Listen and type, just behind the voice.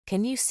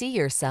Can you see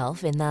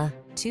yourself in the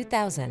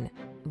 2000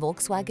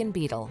 Volkswagen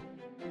Beetle?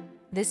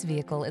 This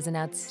vehicle is an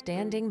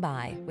outstanding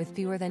buy with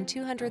fewer than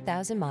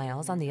 200,000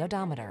 miles on the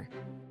odometer.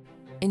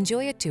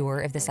 Enjoy a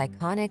tour of this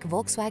iconic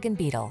Volkswagen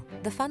Beetle,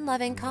 the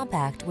fun-loving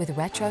compact with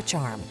retro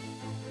charm.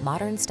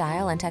 Modern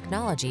style and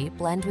technology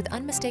blend with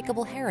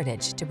unmistakable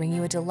heritage to bring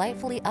you a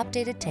delightfully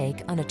updated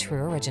take on a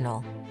true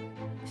original.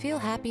 Feel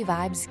happy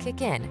vibes kick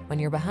in when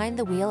you're behind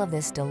the wheel of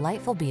this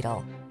delightful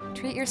Beetle.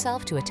 Treat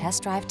yourself to a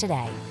test drive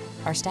today.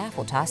 Our staff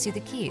will toss you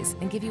the keys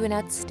and give you an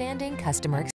outstanding customer experience.